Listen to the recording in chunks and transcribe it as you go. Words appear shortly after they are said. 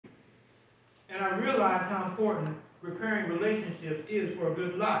And I realize how important repairing relationships is for a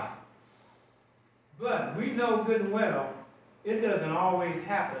good life. But we know good and well it doesn't always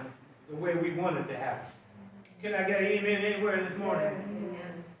happen the way we want it to happen. Can I get an amen anywhere this morning?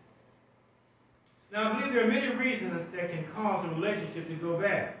 Amen. Now, I believe there are many reasons that can cause a relationship to go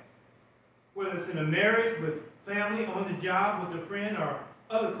bad. Whether it's in a marriage, with family, on the job, with a friend, or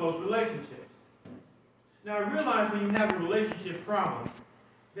other close relationships. Now, I realize when you have a relationship problem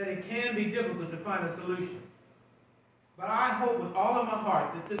that it can be difficult to find a solution. But I hope with all of my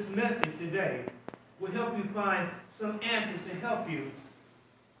heart that this message today will help you find some answers to help you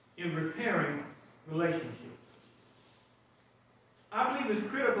in repairing relationships. I believe it's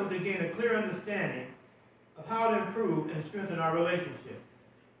critical to gain a clear understanding of how to improve and strengthen our relationship.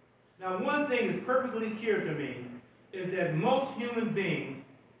 Now, one thing is perfectly clear to me is that most human beings,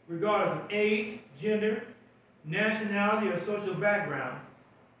 regardless of age, gender, nationality, or social background,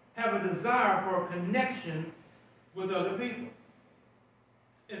 have a desire for a connection with other people.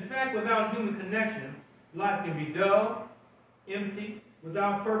 In fact, without human connection, life can be dull, empty,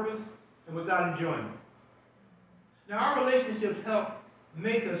 without purpose, and without enjoyment. Now, our relationships help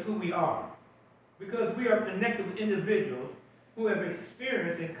make us who we are because we are connected with individuals who have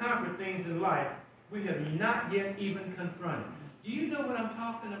experienced and conquered things in life we have not yet even confronted. Do you know what I'm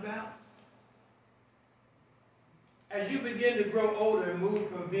talking about? As you begin to grow older and move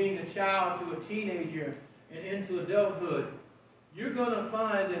from being a child to a teenager and into adulthood, you're going to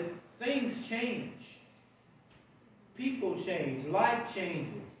find that things change. People change. Life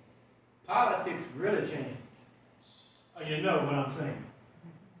changes. Politics really change. Oh, you know what I'm saying.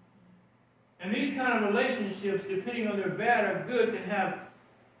 And these kind of relationships, depending on their bad or good, can have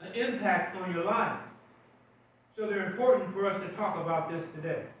an impact on your life. So they're important for us to talk about this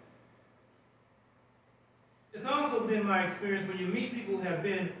today. It's also been my experience when you meet people who have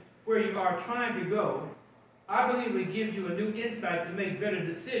been where you are trying to go, I believe it gives you a new insight to make better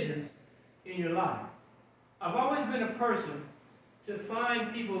decisions in your life. I've always been a person to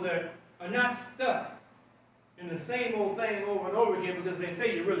find people that are not stuck in the same old thing over and over again because they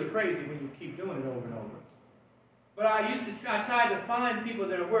say you're really crazy when you keep doing it over and over. But I tried to find people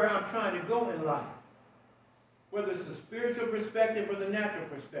that are where I'm trying to go in life, whether it's the spiritual perspective or the natural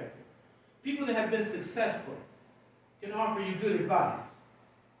perspective. People that have been successful can offer you good advice.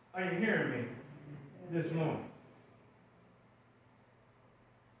 Are you hearing me this morning?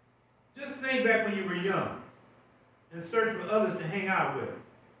 Just think back when you were young and searched for others to hang out with.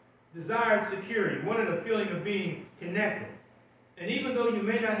 Desired security, wanted a feeling of being connected. And even though you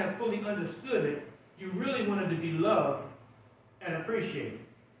may not have fully understood it, you really wanted to be loved and appreciated.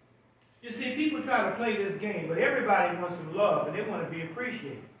 You see, people try to play this game, but everybody wants some love and they want to be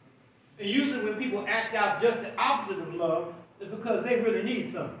appreciated. And usually when people act out just the opposite of love, it's because they really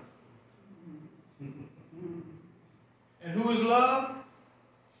need something. And who is love?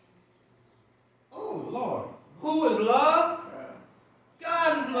 Oh, Lord. Who is love?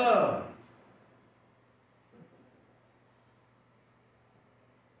 God is love.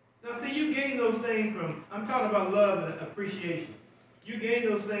 Now, see, you gain those things from, I'm talking about love and appreciation. You gain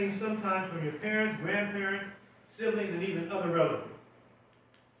those things sometimes from your parents, grandparents, siblings, and even other relatives.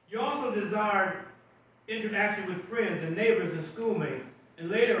 You also desire interaction with friends and neighbors and schoolmates, and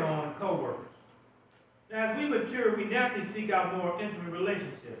later on, co-workers. Now, as we mature, we naturally seek out more intimate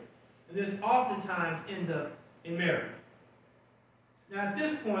relationships, and this oftentimes ends up in marriage. Now, at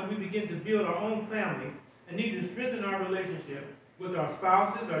this point, we begin to build our own families and need to strengthen our relationship with our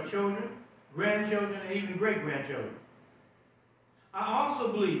spouses, our children, grandchildren, and even great-grandchildren. I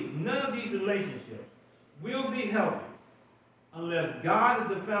also believe none of these relationships will be healthy unless God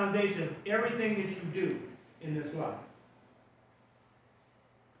is the foundation of everything that you do in this life.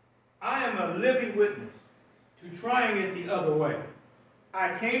 I am a living witness to trying it the other way.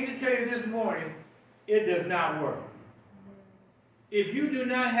 I came to tell you this morning, it does not work. If you do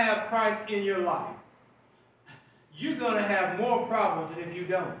not have Christ in your life, you're going to have more problems than if you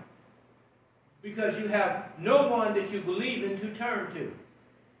don't. Because you have no one that you believe in to turn to.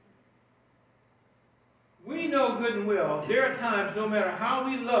 We know good and well there are times, no matter how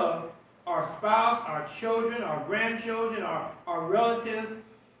we love our spouse, our children, our grandchildren, our relatives,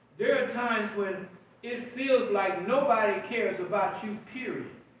 there are times when it feels like nobody cares about you, period.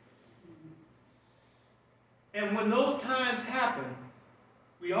 And when those times happen,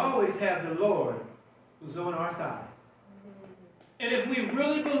 we always have the Lord who's on our side. And if we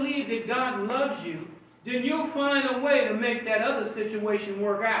really believe that God loves you, then you'll find a way to make that other situation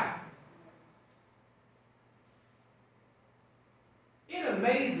work out. It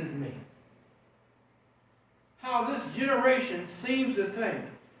amazes me how this generation seems to think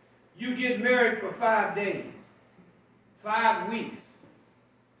You get married for 5 days, 5 weeks,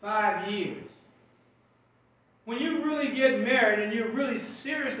 5 years. When you really get married and you're really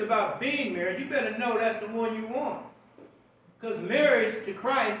serious about being married, you better know that's the one you want. Because marriage to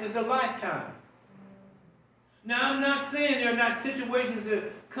Christ is a lifetime. Now, I'm not saying there are not situations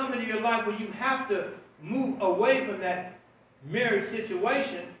that come into your life where you have to move away from that marriage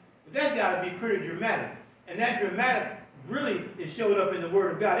situation, but that's got to be pretty dramatic. And that dramatic really is showed up in the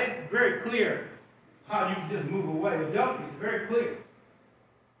Word of God. It's very clear how you can just move away. Adultery is very clear.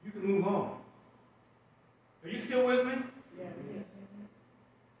 You can move on. Are you still with me? Yes.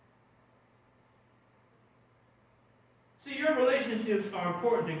 See, your relationships are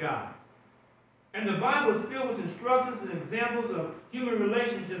important to God. And the Bible is filled with instructions and examples of human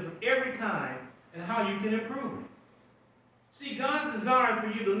relationships of every kind and how you can improve it. See, God's desire for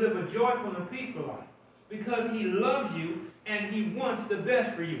you to live a joyful and peaceful life because He loves you and He wants the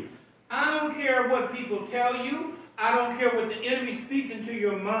best for you. I don't care what people tell you. I don't care what the enemy speaks into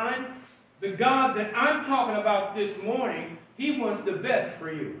your mind. The God that I'm talking about this morning, He wants the best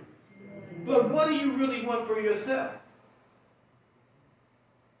for you. But what do you really want for yourself?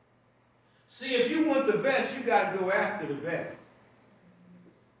 See, if you want the best, you got to go after the best.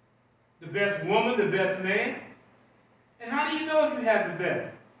 The best woman, the best man. And how do you know if you have the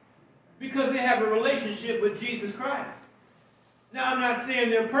best? Because they have a relationship with Jesus Christ. Now, I'm not saying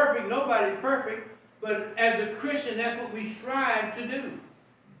they're perfect. Nobody's perfect. But as a Christian, that's what we strive to do.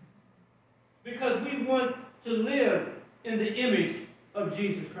 Because we want to live in the image of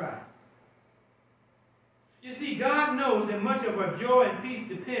Jesus Christ. You see, God knows that much of our joy and peace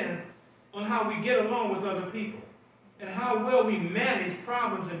depends on how we get along with other people and how well we manage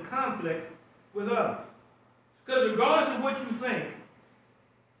problems and conflicts with others. Because regardless of what you think,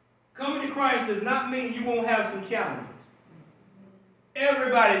 coming to Christ does not mean you won't have some challenges.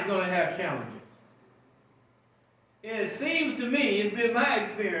 Everybody's going to have challenges. And it seems to me, it's been my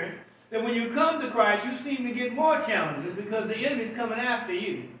experience, that when you come to Christ, you seem to get more challenges because the enemy's coming after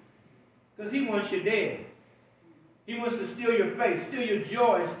you. Because he wants you dead. He wants to steal your faith, steal your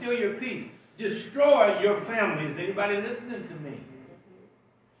joy, steal your peace, destroy your family. Is anybody listening to me?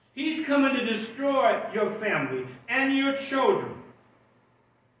 He's coming to destroy your family and your children.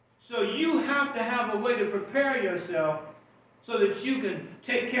 So you have to have a way to prepare yourself so that you can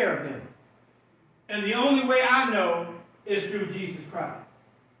take care of them. And the only way I know is through Jesus Christ.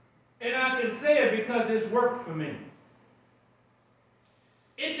 And I can say it because it's worked for me.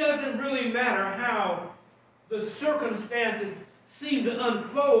 It doesn't really matter how the circumstances seem to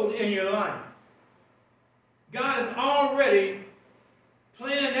unfold in your life. God has already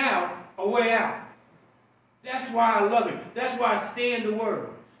planned out a way out. That's why I love Him. That's why I stay in the Word.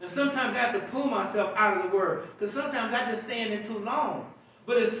 And sometimes I have to pull myself out of the Word because sometimes I just stay in it too long.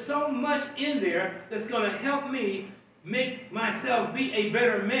 But there's so much in there that's going to help me make myself be a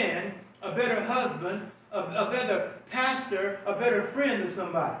better man, a better husband, a better pastor, a better friend to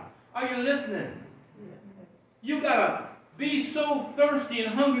somebody. Are you listening? You got to be so thirsty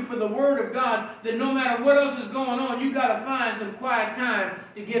and hungry for the Word of God that no matter what else is going on, you got to find some quiet time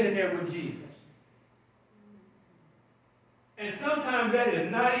to get in there with Jesus. And sometimes that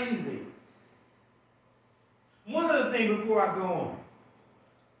is not easy. One other thing before I go on.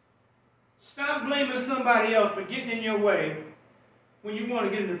 Stop blaming somebody else for getting in your way when you want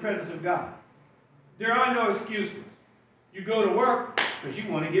to get in the presence of God. There are no excuses. You go to work because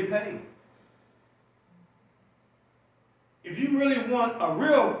you want to get paid. If you really want a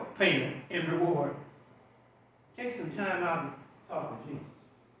real payment and reward, take some time out and talk with Jesus.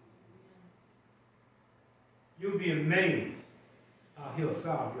 You'll be amazed how He'll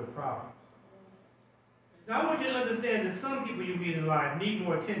solve your problems. Now, I want you to understand that some people you meet in life need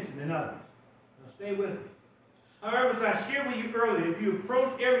more attention than others. Now, stay with me. However, as I shared with you earlier, if you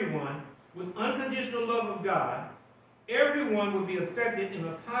approach everyone with unconditional love of God, everyone will be affected in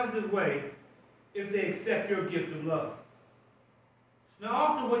a positive way if they accept your gift of love. Now,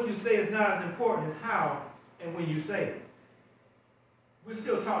 often what you say is not as important as how and when you say it. We're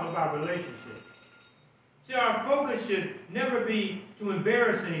still talking about relationships. See, our focus should never be to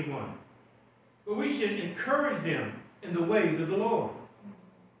embarrass anyone, but we should encourage them in the ways of the Lord.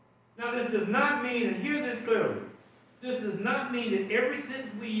 Now, this does not mean, and hear this clearly, this does not mean that every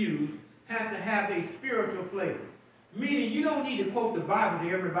sentence we use has to have a spiritual flavor. Meaning, you don't need to quote the Bible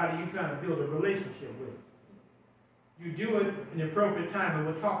to everybody you're trying to build a relationship with. You do it in the appropriate time, and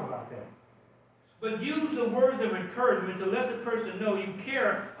we'll talk about that. But use the words of encouragement to let the person know you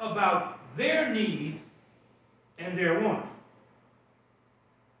care about their needs and their wants.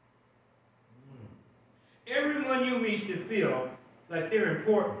 Everyone you meet should feel like they're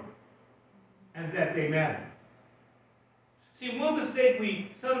important and that they matter. See, one mistake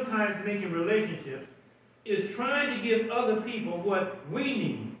we sometimes make in relationships is trying to give other people what we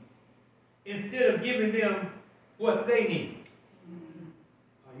need instead of giving them what they need.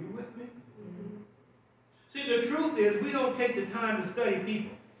 Are you with me? See, the truth is we don't take the time to study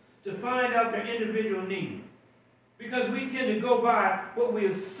people, to find out their individual needs, because we tend to go by what we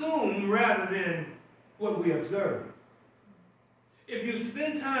assume rather than what we observe. If you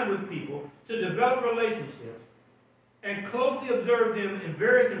spend time with people to develop relationships and closely observe them in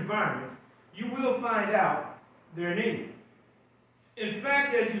various environments, you will find out their needs. In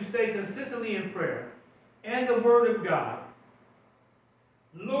fact, as you stay consistently in prayer and the Word of God,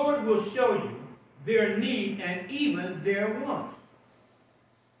 Lord will show you their need and even their wants.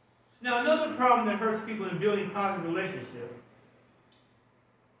 Now, another problem that hurts people in building positive relationships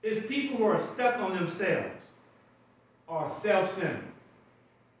is people who are stuck on themselves or self-centered.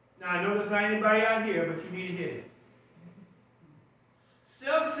 Now, I know there's not anybody out here, but you need to hear this.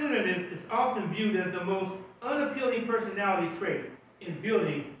 Self-centeredness is often viewed as the most unappealing personality trait in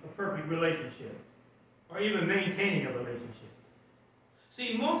building a perfect relationship or even maintaining a relationship.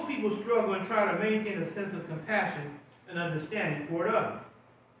 See, most people struggle and try to maintain a sense of compassion and understanding toward others.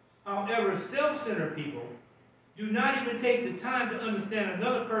 However, self-centered people do not even take the time to understand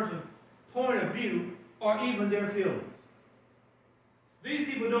another person's point of view or even their feelings. These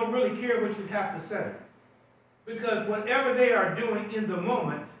people don't really care what you have to say, because whatever they are doing in the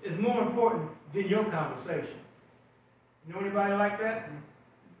moment is more important than your conversation. You know anybody like that?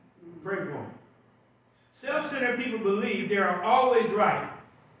 Pray for them. Self-centered people believe they are always right,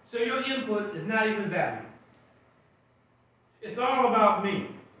 so your input is not even valued. It's all about me.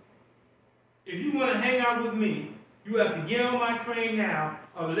 If you want to hang out with me, you have to get on my train now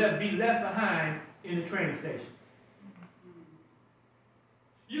or be left behind in the train station.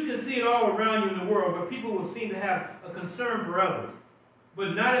 You can see it all around you in the world, but people will seem to have a concern for others,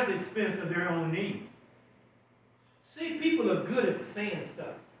 but not at the expense of their own needs. See, people are good at saying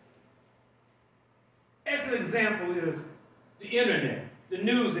stuff. As an example is the internet, the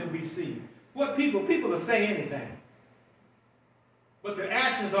news that we see. People will say anything, but their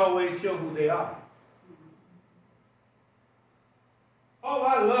actions always show who they are. Oh,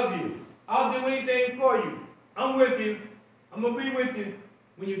 I love you. I'll do anything for you. I'm with you. I'm going to be with you.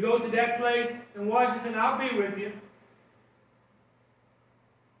 When you go to that place in Washington, I'll be with you.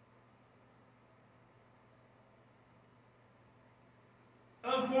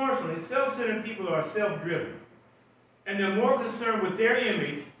 Unfortunately, self-centered people are self-driven, and they're more concerned with their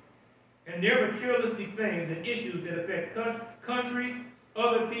image and their materialistic things and issues that affect countries,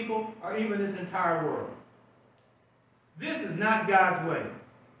 other people, or even this entire world. This is not God's way.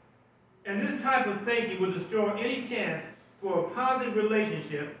 And this type of thinking will destroy any chance for a positive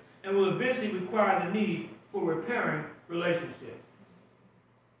relationship and will eventually require the need for repairing relationships.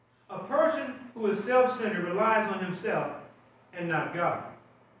 A person who is self-centered relies on himself and not God.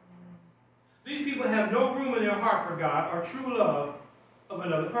 These people have no room in their heart for God or true love of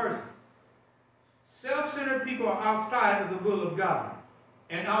another person. Self-centered people are outside of the will of God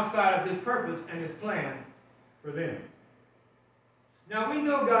and outside of His purpose and His plan for them. Now, we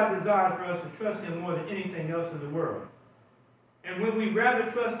know God desires for us to trust Him more than anything else in the world. And when we rather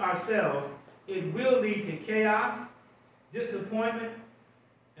trust ourselves, it will lead to chaos, disappointment,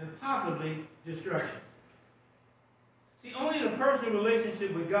 and possibly destruction. See, only in a personal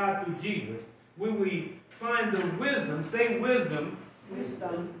relationship with God through Jesus will we find the wisdom, say wisdom,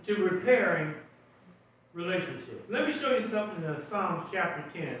 to repairing relationships. Let me show you something in Psalms chapter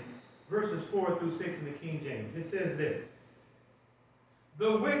 10, verses 4 through 6 in the King James. It says this: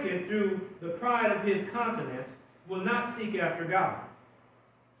 "The wicked, through the pride of his countenance, will not seek after God.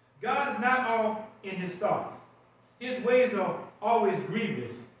 God is not all in his thoughts. His ways are always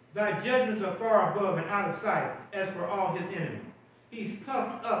grievous. Thy judgments are far above and out of sight, as for all his enemies. He's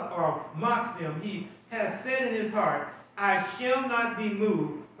puffed up or mocks them. He has said in his heart, I shall not be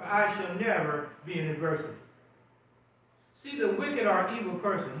moved, for I shall never be in adversity." See, the wicked or evil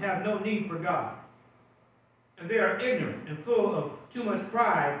person have no need for God, and they are ignorant and full of too much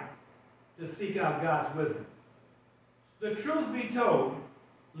pride to seek out God's wisdom. The truth be told,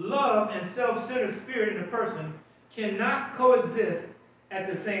 love and self-centered spirit in a person cannot coexist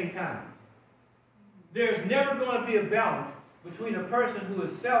at the same time. There's never going to be a balance between a person who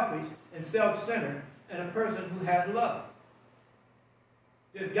is selfish and self-centered and a person who has love.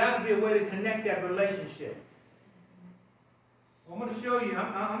 There's got to be a way to connect that relationship. I'm going to show you.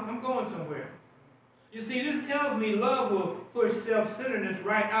 I'm going somewhere. You see, this tells me love will push self-centeredness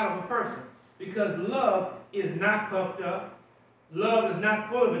right out of a person, because love is not puffed up. Love is not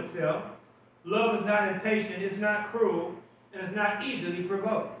full of itself. Love is not impatient, it's not cruel, and it's not easily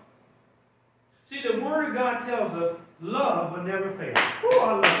provoked. See, the Word of God tells us love will never fail. Ooh,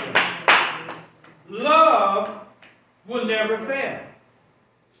 I love that. Love will never fail.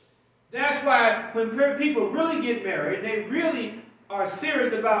 That's why when people really get married, they really are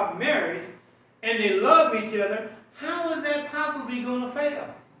serious about marriage, and they love each other, how is that possibly going to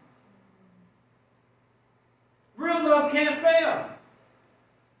fail? Real love can't fail.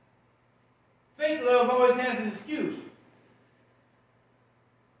 Fake love always has an excuse.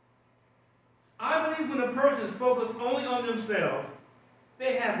 I believe when a person is focused only on themselves,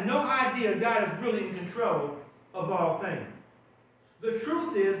 they have no idea God is really in control of all things. The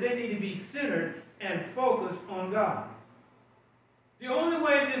truth is they need to be centered and focused on God. The only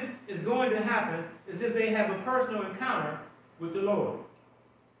way this is going to happen is if they have a personal encounter with the Lord.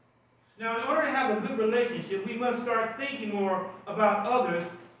 Now, in order to have a good relationship, we must start thinking more about others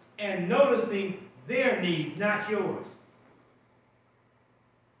and noticing their needs, not yours.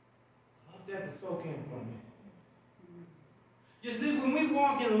 I want that to soak in for me. You see, when we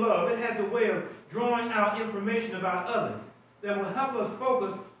walk in love, it has a way of drawing out information about others that will help us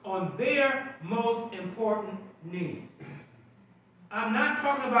focus on their most important needs. I'm not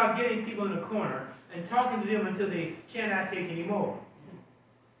talking about getting people in the corner and talking to them until they cannot take any more.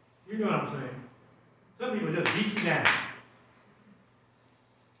 You know what I'm saying? Some people just beat you down.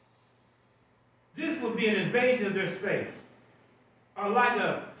 This would be an invasion of their space, or like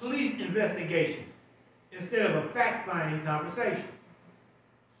a police investigation instead of a fact-finding conversation.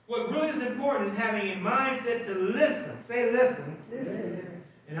 What really is important is having a mindset to listen. Say listen. Listen.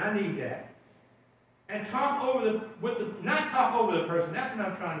 And I need that. And talk over not talk over the person. That's what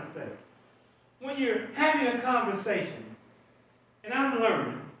I'm trying to say. When you're having a conversation, and I'm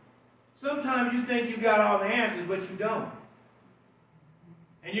learning, sometimes you think you got all the answers, but you don't.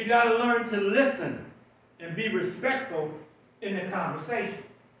 And you got to learn to listen and be respectful in the conversation.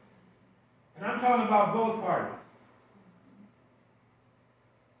 And I'm talking about both parties.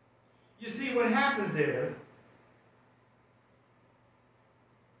 You see, what happens is,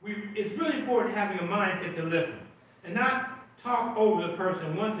 it's really important having a mindset to listen and not talk over the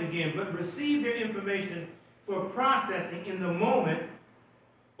person once again, but receive their information for processing in the moment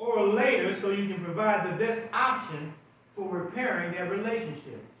or later so you can provide the best option for repairing that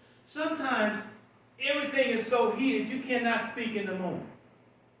relationship. Sometimes everything is so heated you cannot speak in the moment.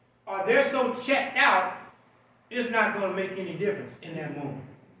 Or they're so checked out, it's not going to make any difference in that moment.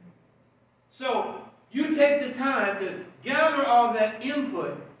 So you take the time to gather all that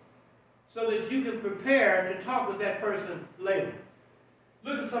input so that you can prepare to talk with that person later.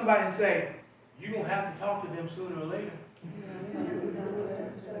 Look at somebody and say, you're going to have to talk to them sooner or later.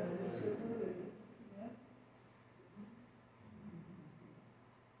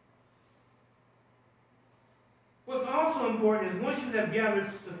 What's also important is once you have gathered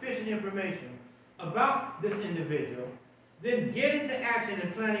sufficient information about this individual, then get into action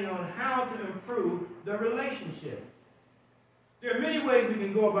and planning on how to improve the relationship. There are many ways we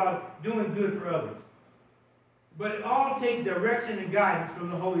can go about doing good for others. But it all takes direction and guidance from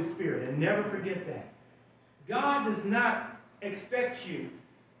the Holy Spirit. And never forget that. God does not expect you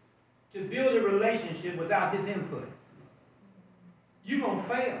to build a relationship without His input. You're going to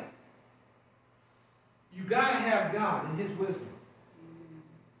fail. You got to have God and His wisdom.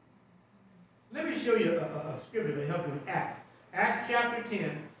 Let me show you a scripture to help you with Acts. Acts chapter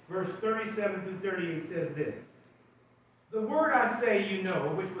 10, verse 37 through 38 says this. The word I say you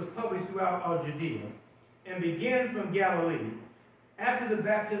know, which was published throughout all Judea, and began from Galilee, after the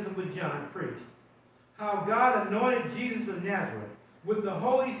baptism which John preached, how God anointed Jesus of Nazareth with the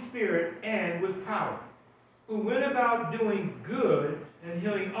Holy Spirit and with power, who went about doing good and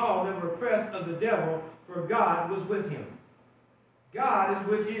healing all that were oppressed of the devil, for God was with him. God is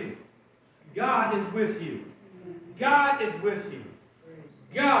with you. God is with you. God is with you.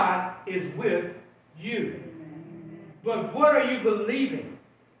 God is with you. But what are you believing?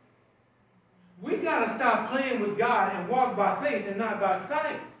 We got to stop playing with God and walk by faith and not by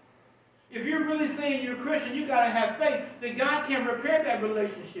sight. If you're really saying you're a Christian, you got to have faith that God can repair that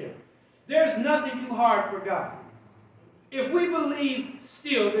relationship. There's nothing too hard for God. If we believe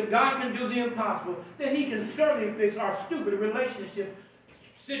still that God can do the impossible, then He can certainly fix our stupid relationship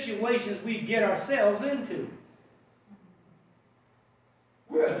situations we get ourselves into.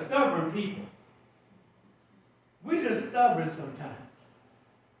 We're a stubborn people. We're just stubborn sometimes.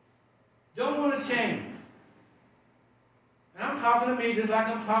 Don't want to change. And I'm talking to me just like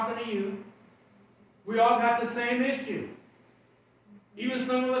I'm talking to you. We all got the same issue. Even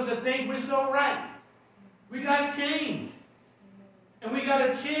some of us that think we're so right. We got to change. And we got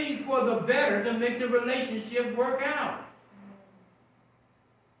to change for the better to make the relationship work out.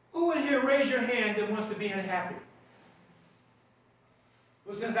 Who in here raise your hand that wants to be unhappy?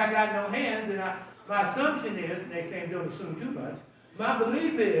 Well, since I got no hands, and my assumption is, and they say don't assume too much, my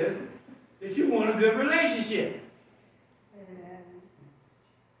belief is that you want a good relationship.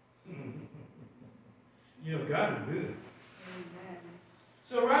 You know, God is good. Amen.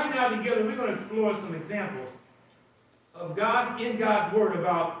 So right now together, we're going to explore some examples of in God's Word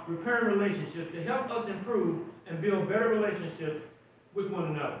about repairing relationships to help us improve and build better relationships with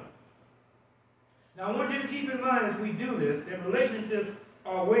one another. Now I want you to keep in mind as we do this, that relationships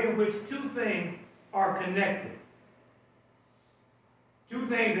are a way in which two things are connected. Two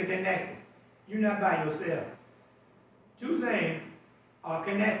things are connected. You're not by yourself. Two things are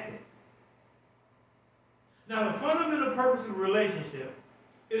connected. Now, the fundamental purpose of a relationship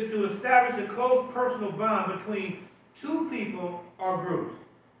is to establish a close personal bond between two people or groups.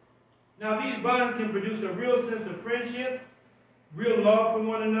 Now, these bonds can produce a real sense of friendship, real love for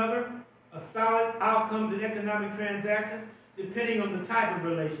one another, a solid outcomes in economic transactions, depending on the type of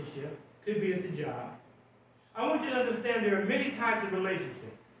relationship. Could be at the job. I want you to understand there are many types of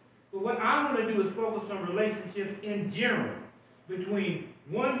relationships. But what I want to do is focus on relationships in general between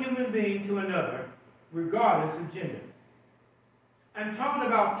one human being to another, regardless of gender. I'm talking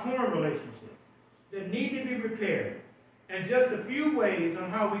about torn relationships that need to be repaired, and just a few ways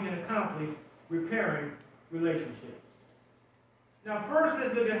on how we can accomplish repairing relationships. Now first,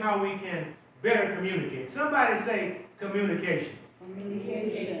 let's look at how we can better communicate. Somebody say communication.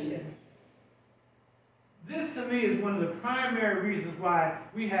 Communication. This to me is one of the primary reasons why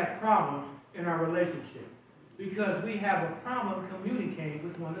we have problems in our relationship, because we have a problem communicating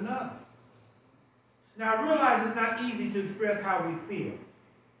with one another. Now, I realize it's not easy to express how we feel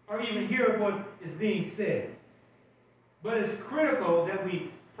or even hear what is being said. But it's critical that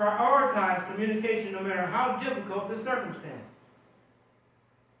we prioritize communication no matter how difficult the circumstances.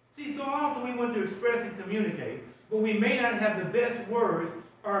 See, so often we want to express and communicate, but we may not have the best words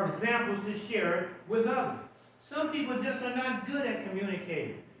or examples to share with others. Some people just are not good at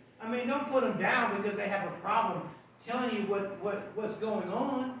communicating. I mean, don't put them down because they have a problem telling you what's going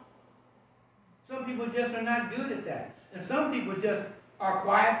on. Some people just are not good at that. And some people just are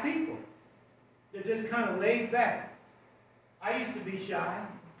quiet people. They're just kind of laid back. I used to be shy.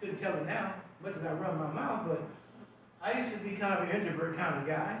 Couldn't tell it now, much as I run my mouth, but I used to be kind of an introvert kind of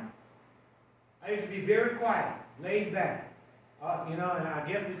guy. I used to be very quiet, laid back. You know, and I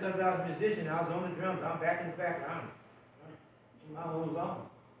guess because I was a musician, I was on the drums, I'm back in the background. In my own zone.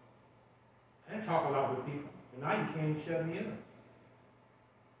 I didn't talk a lot with people. And now you can't even shut me up.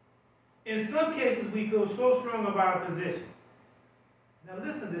 In some cases, we feel so strong about our position. Now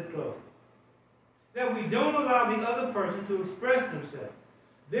listen to this closely. That we don't allow the other person to express themselves.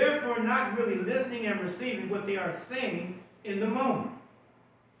 Therefore, not really listening and receiving what they are saying in the moment.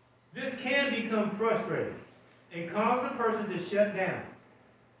 This can become frustrating and cause the person to shut down.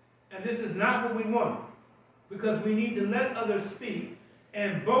 And this is not what we want, because we need to let others speak,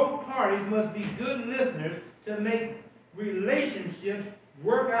 and both parties must be good listeners to make relationships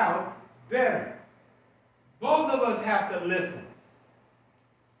work out better. Both of us have to listen.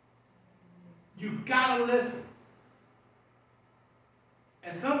 You gotta listen.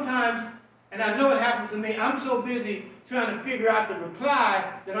 And sometimes, and I know it happens to me, I'm so busy trying to figure out the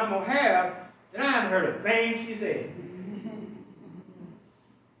reply that I'm going to have that I haven't heard a thing she said.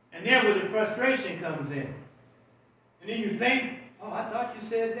 And then where the frustration comes in. And then you think, oh, I thought you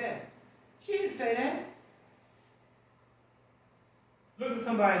said that. She didn't say that. Look at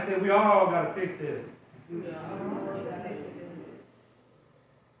somebody and say, we all got to fix this.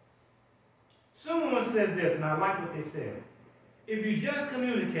 Someone said this, and I like what they said. If you just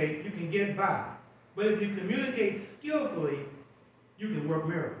communicate, you can get by. But if you communicate skillfully, you can work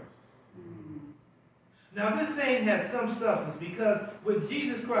miracles. Now this saying has some substance, because with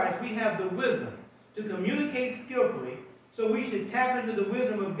Jesus Christ we have the wisdom to communicate skillfully, so we should tap into the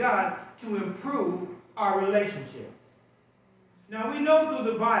wisdom of God to improve our relationship. Now we know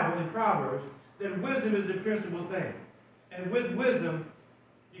through the Bible in Proverbs that wisdom is the principal thing. And with wisdom,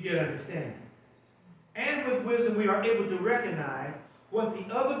 you get understanding. And with wisdom, we are able to recognize what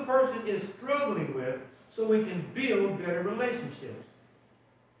the other person is struggling with so we can build better relationships.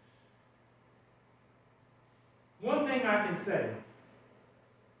 One thing I can say,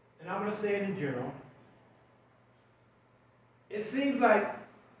 and I'm going to say it in general, it seems like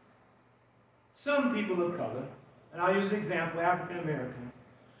some people of color, and I'll use an example, African American,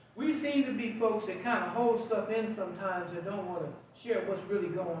 we seem to be folks that kind of hold stuff in sometimes and don't want to share what's really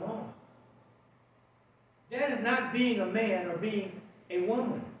going on. That is not being a man or being a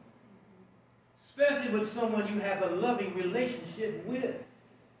woman, especially with someone you have a loving relationship with.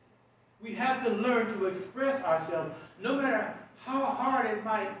 We have to learn to express ourselves, no matter how hard it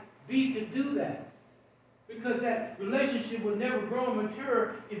might be to do that. Because that relationship will never grow and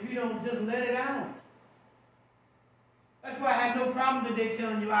mature if you don't just let it out. That's why I had no problem today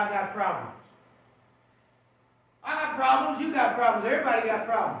telling you I got problems. I got problems, you got problems, everybody got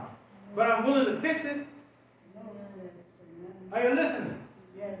problems. But I'm willing to fix it. Are you listening?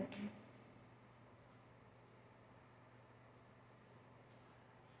 Yes.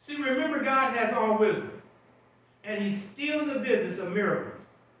 See, remember, God has all wisdom, and He's still in the business of miracles.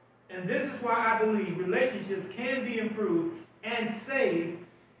 And this is why I believe relationships can be improved and saved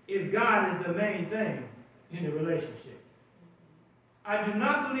if God is the main thing in the relationship. I do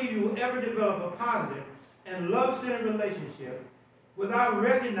not believe you will ever develop a positive and love-centered relationship without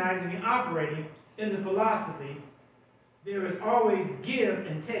recognizing and operating in the philosophy there is always give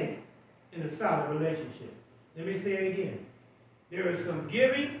and take in a solid relationship. Let me say it again. There is some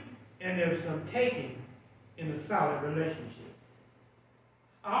giving and there is some taking in a solid relationship.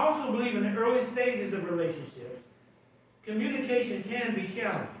 I also believe in the early stages of relationships, communication can be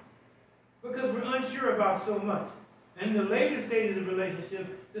challenging because we're unsure about so much. And in the later stages of relationships,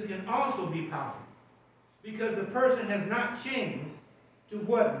 this can also be possible because the person has not changed to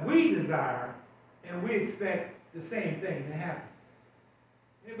what we desire and we expect the same thing to happen.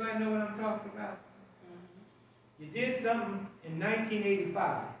 Anybody know what I'm talking about? You did something in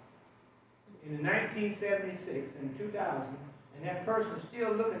 1985, in 1976, and 2000, and that person is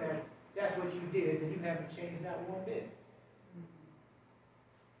still looking at that's what you did, and you haven't changed not one bit.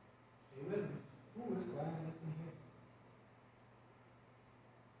 Stay with me. Who is quiet? Listen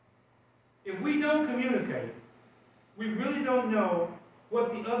here. If we don't communicate, we really don't know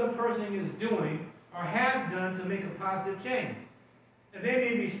what the other person is doing or has done to make a positive change. And they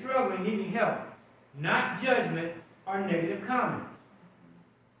may be struggling, needing help, not judgment or negative comments.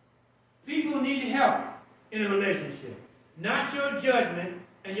 People need help in a relationship, not your judgment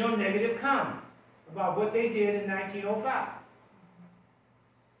and your negative comments about what they did in 1905.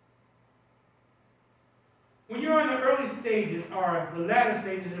 When you're in the early stages or the latter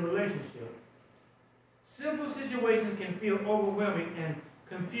stages in a relationship, simple situations can feel overwhelming and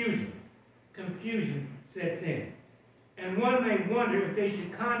confusion sets in. And one may wonder if they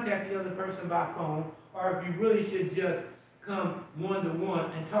should contact the other person by phone or if you really should just come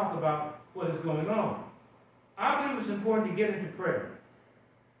one-to-one and talk about what is going on. I believe it's important to get into prayer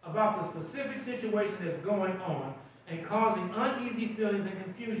about the specific situation that's going on and causing uneasy feelings and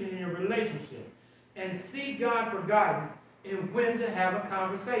confusion in your relationship, and seek God for guidance in when to have a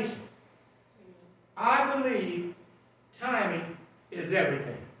conversation. I believe timing is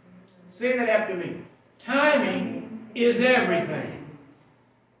everything. Say that after me. Timing is everything.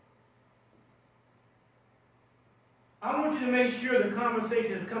 I want you to make sure the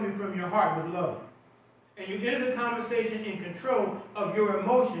conversation is coming from your heart with love. And you enter the conversation in control of your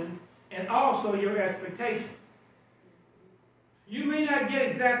emotions and also your expectations. You may not get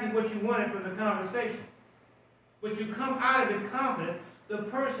exactly what you wanted from the conversation, but you come out of it confident the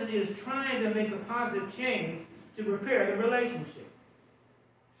person is trying to make a positive change to repair the relationship.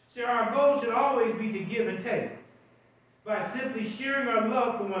 So our goal should always be to give and take by simply sharing our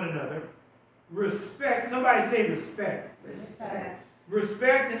love for one another, respect, somebody say respect. Respect.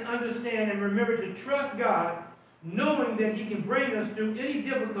 Respect and understand and remember to trust God, knowing that He can bring us through any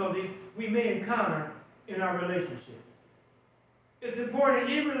difficulty we may encounter in our relationship. It's important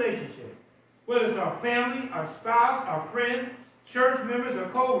in any relationship, whether it's our family, our spouse, our friends, church members, or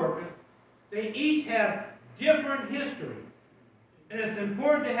co-workers, they each have different history. And it's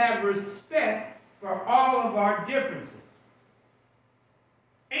important to have respect for all of our differences.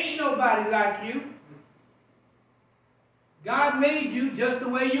 Ain't nobody like you. God made you just the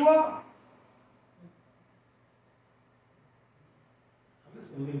way you are. I'm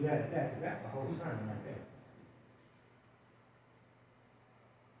just going to leave that at that, because that's the whole sermon right there.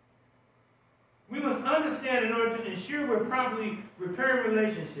 We must understand, in order to ensure we're properly repairing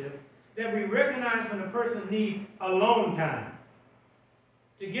relationships, that we recognize when a person needs alone time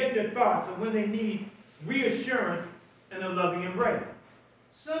to get their thoughts or when they need reassurance and a loving embrace.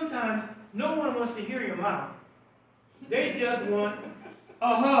 Sometimes no one wants to hear your mouth. They just want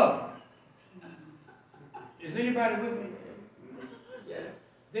a hug. Is anybody with me? Yes.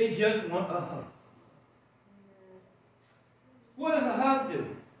 They just want a hug. What does a hug do?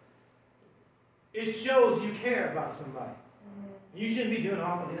 It shows you care about somebody. You shouldn't be doing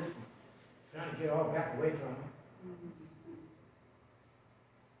all of this, trying to get all back away from them.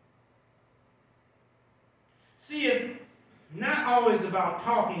 See, not always about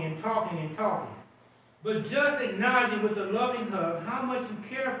talking and talking and talking, but just acknowledging with a loving hug how much you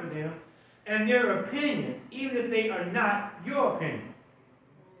care for them and their opinions, even if they are not your opinions.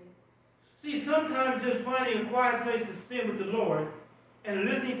 See, sometimes just finding a quiet place to spend with the Lord and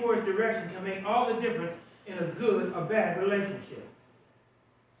listening for His direction can make all the difference in a good or bad relationship.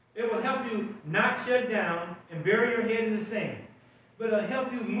 It will help you not shut down and bury your head in the sand, but it'll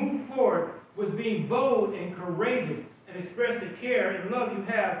help you move forward with being bold and courageous and express the care and love you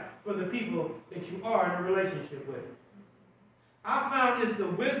have for the people that you are in a relationship with. I found it's the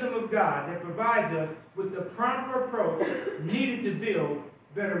wisdom of God that provides us with the proper approach needed to build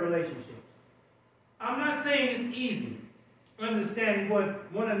better relationships. I'm not saying it's easy understanding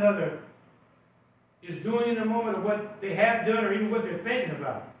what one another is doing in the moment or what they have done or even what they're thinking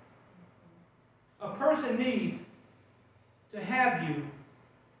about. A person needs to have you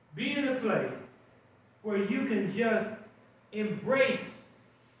be in a place where you can just embrace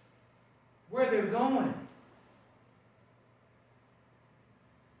where they're going.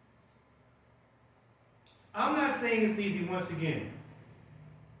 I'm not saying it's easy once again.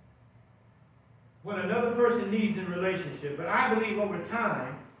 What another person needs in a relationship, but I believe over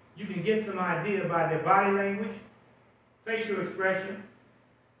time you can get some idea by their body language, facial expression,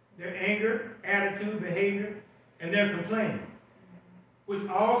 their anger, attitude, behavior, and their complaining, which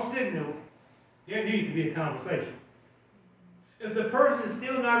all signal there needs to be a conversation. If the person is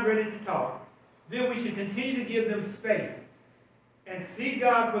still not ready to talk, then we should continue to give them space and seek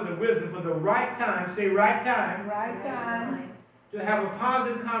God for the wisdom for the right time, say right time, Right time. to have a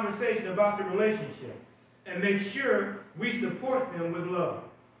positive conversation about the relationship and make sure we support them with love.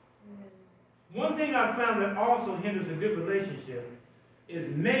 One thing I've found that also hinders a good relationship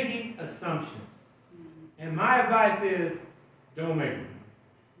is making assumptions. And my advice is, don't make them.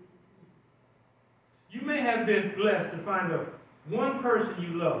 You may have been blessed to find one person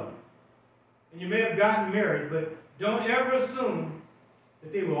you love. And you may have gotten married, but don't ever assume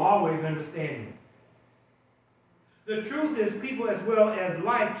that they will always understand you. The truth is, people as well as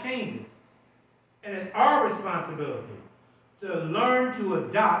life changes. And it's our responsibility to learn to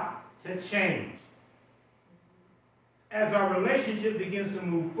adopt to change. As our relationship begins to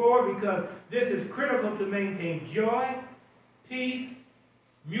move forward, because this is critical to maintain joy, peace,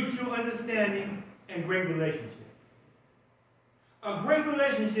 mutual understanding, and great relationship. A great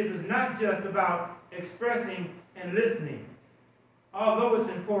relationship is not just about expressing and listening, although it's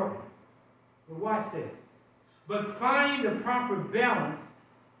important. But watch this. But finding the proper balance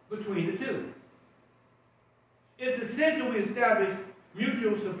between the two. It's essential we establish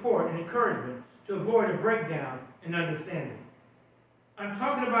mutual support and encouragement to avoid a breakdown in understanding. I'm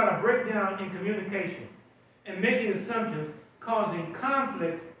talking about a breakdown in communication and making assumptions causing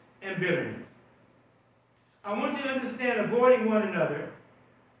conflicts and bitterness. I want you to understand avoiding one another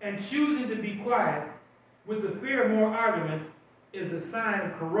and choosing to be quiet with the fear of more arguments is a sign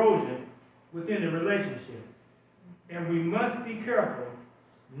of corrosion within the relationship. And we must be careful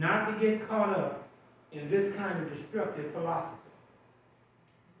not to get caught up in this kind of destructive philosophy.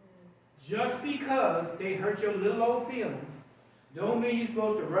 Just because they hurt your little old feelings, don't mean you're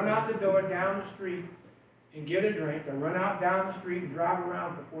supposed to run out the door down the street and get a drink, or run out down the street and drive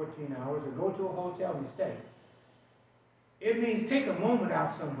around for 14 hours, or go to a hotel and stay. It means take a moment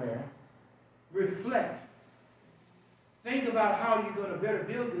out somewhere, reflect, think about how you're going to better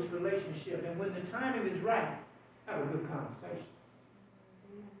build this relationship, and when the timing is right, have a good conversation.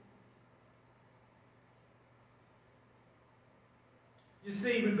 You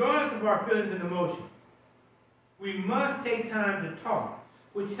see, regardless of our feelings and emotions, we must take time to talk,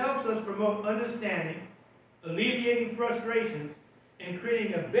 which helps us promote understanding, alleviating frustrations, and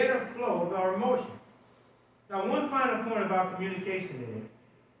creating a better flow of our emotions. Now, one final point about communication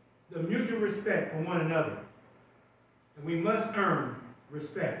is the mutual respect for one another. And we must earn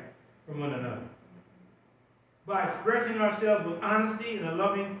respect from one another. By expressing ourselves with honesty in a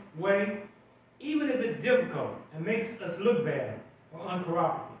loving way, even if it's difficult and makes us look bad or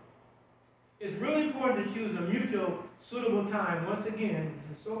uncooperative. It's really important to choose a mutual, suitable time, once again,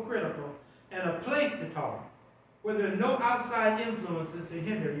 this is so critical, and a place to talk, where there are no outside influences to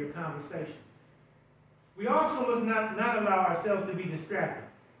hinder your conversation. We also must not allow ourselves to be distracted,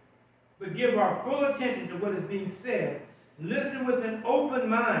 but give our full attention to what is being said, listen with an open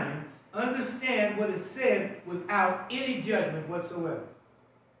mind, understand what is said without any judgment whatsoever.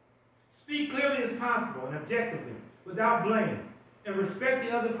 Speak clearly as possible and objectively, without blame, and respect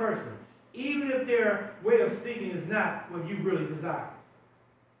the other person, even if their way of speaking is not what you really desire.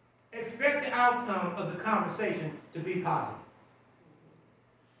 Expect the outcome of the conversation to be positive.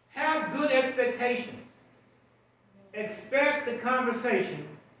 Have good expectations. Expect the conversation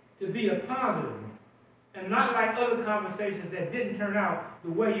to be a positive one, and not like other conversations that didn't turn out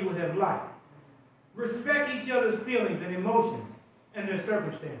the way you would have liked. Respect each other's feelings and emotions and their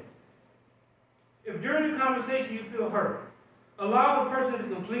circumstances. If during the conversation you feel hurt, allow the person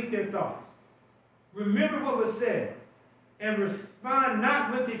to complete their thoughts. Remember what was said and respond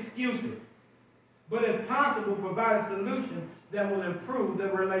not with excuses, but if possible, provide a solution that will improve the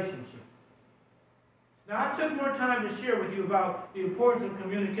relationship. Now, I took more time to share with you about the importance of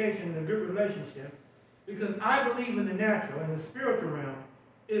communication in a good relationship because I believe in the natural and the spiritual realm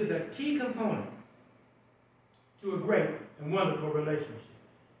is a key component to a great and wonderful relationship.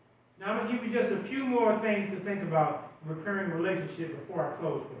 Now, I'm going to give you just a few more things to think about repairing a relationship before I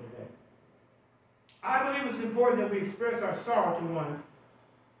close for today. I believe it's important that we express our sorrow to one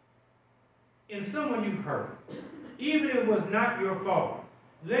in someone you've hurt, even if it was not your fault.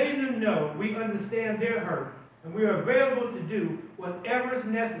 Letting them know we understand their hurt and we are available to do whatever is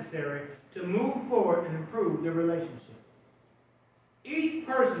necessary to move forward and improve their relationship. Each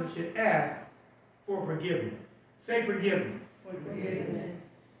person should ask for forgiveness. Say forgiveness. Forgiveness.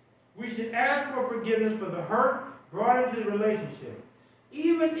 We should ask for forgiveness for the hurt brought into the relationship,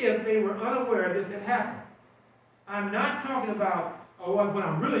 even if they were unaware this had happened. I'm not talking about, or what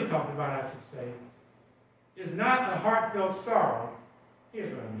I'm really talking about, I should say, is not a heartfelt sorrow.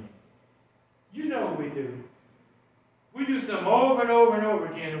 Here's what I mean. You know what we do. We do something over and over and over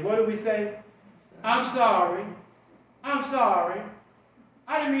again, and what do we say? I'm sorry. I'm sorry.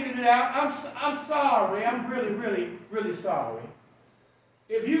 I didn't mean to do that. I'm sorry. I'm really, really, really sorry.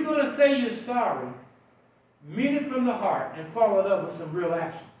 If you're going to say you're sorry, mean it from the heart and follow it up with some real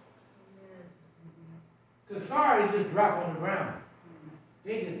action. Because sorry is just drop on the ground.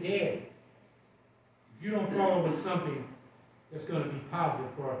 They're just dead. If you don't follow with something that's going to be positive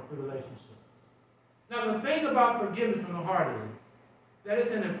for the relationship. Now, the thing about forgiveness from the heart is that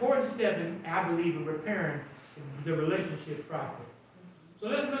it's an important step in, I believe, in repairing the relationship process. So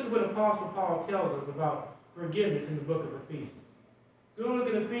let's look at what Apostle Paul tells us about forgiveness in the book of Ephesians. Go look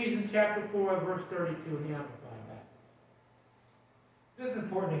at Ephesians chapter 4, verse 32 in the Amplified Bible. This is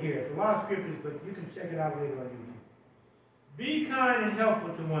important to hear. It's a lot of scriptures, but you can check it out later on YouTube. Be kind and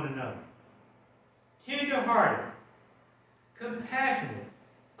helpful to one another, tender-hearted, compassionate,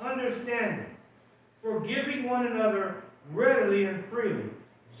 understanding, forgiving one another readily and freely,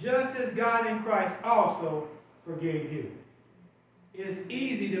 just as God in Christ also forgave you. It's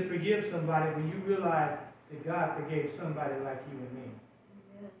easy to forgive somebody when you realize that God forgave somebody like you and me.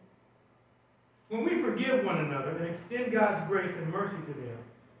 When we forgive one another and extend God's grace and mercy to them,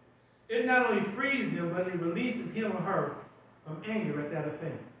 it not only frees them, but it releases him or her from anger at that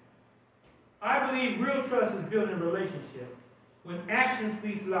offense. I believe real trust is built in a relationship when action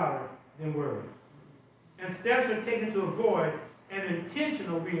speaks louder than words, and steps are taken to avoid an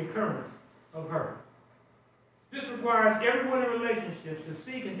intentional reoccurrence of hurt. This requires everyone in relationships to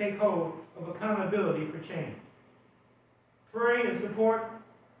seek and take hold of accountability for change. Pray and support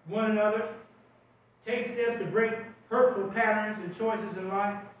one another, take steps to break hurtful patterns and choices in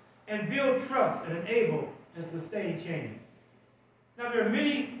life, and build trust and enable and sustain change. Now, there are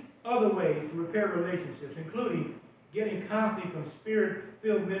many other ways to repair relationships, including getting counsel from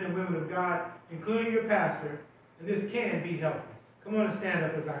spirit-filled men and women of God, including your pastor, and this can be helpful. Come on and stand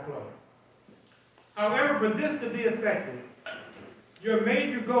up as I close. However, for this to be effective, your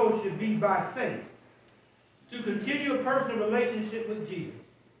major goal should be by faith to continue a personal relationship with Jesus,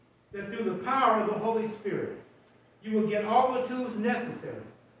 that through the power of the Holy Spirit, you will get all the tools necessary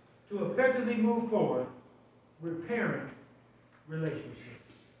to effectively move forward, repairing relationships.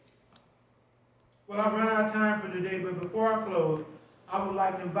 Well, I've run out of time for today, but before I close, I would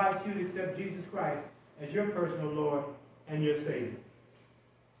like to invite you to accept Jesus Christ as your personal Lord and your Savior.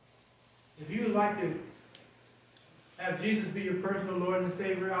 If you would like to have Jesus be your personal Lord and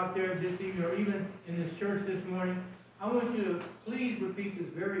Savior out there this evening, or even in this church this morning, I want you to please repeat this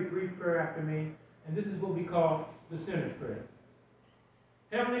very brief prayer after me, and this is what we call the sinner's prayer.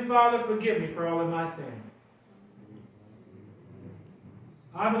 Heavenly Father, forgive me for all of my sins.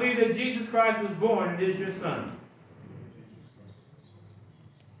 I believe that Jesus Christ was born and is your Son.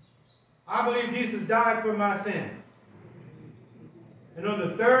 I believe Jesus died for my sins. And on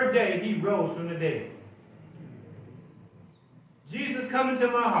the third day, he rose from the dead. Jesus, come into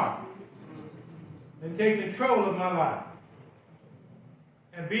my heart and take control of my life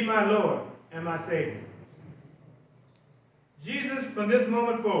and be my Lord and my Savior. Jesus, from this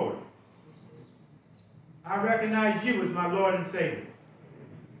moment forward, I recognize you as my Lord and Savior.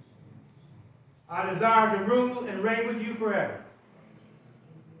 I desire to rule and reign with you forever.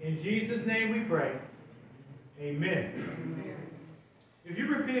 In Jesus' name we pray. Amen. If you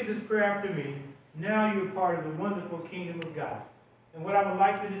repeat this prayer after me, now you're part of the wonderful kingdom of God. And what I would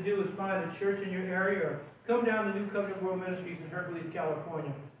like you to do is find a church in your area or come down to New Covenant World Ministries in Hercules,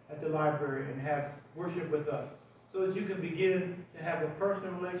 California at the library and have worship with us so that you can begin to have a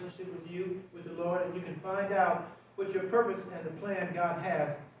personal relationship with the Lord, and you can find out what your purpose and the plan God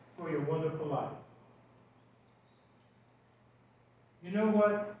has for your wonderful life. You know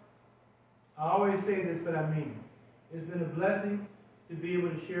what? I always say this, but I mean it. It's been a blessing to be able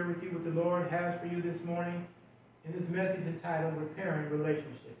to share with you what the Lord has for you this morning in this message entitled Repairing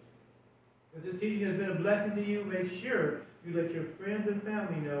Relationships. If this teaching has been a blessing to you, make sure you let your friends and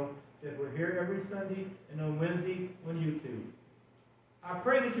family know that we're here every Sunday and on Wednesday on YouTube. I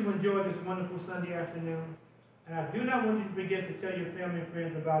pray that you enjoyed this wonderful Sunday afternoon, and I do not want you to forget to tell your family and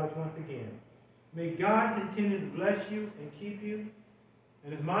friends about us once again. May God continue to bless you and keep you.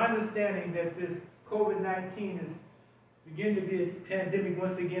 And it's my understanding that this COVID-19 is beginning to be a pandemic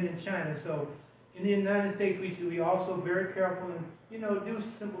once again in China. So in the United States, we should be also very careful and, do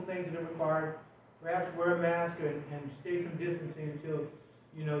simple things that are required. Perhaps wear a mask and stay some distancing until,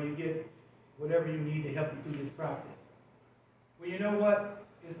 you get whatever you need to help you through this process. Well, you know what?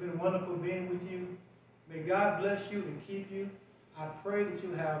 It's been wonderful being with you. May God bless you and keep you. I pray that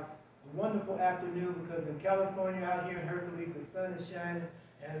you have a wonderful afternoon, because in California, out here in Hercules, the sun is shining,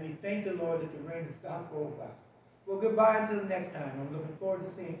 and we thank the Lord that the rain has stopped for a while. Well, goodbye until next time. I'm looking forward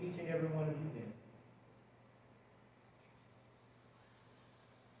to seeing each and every one of you then.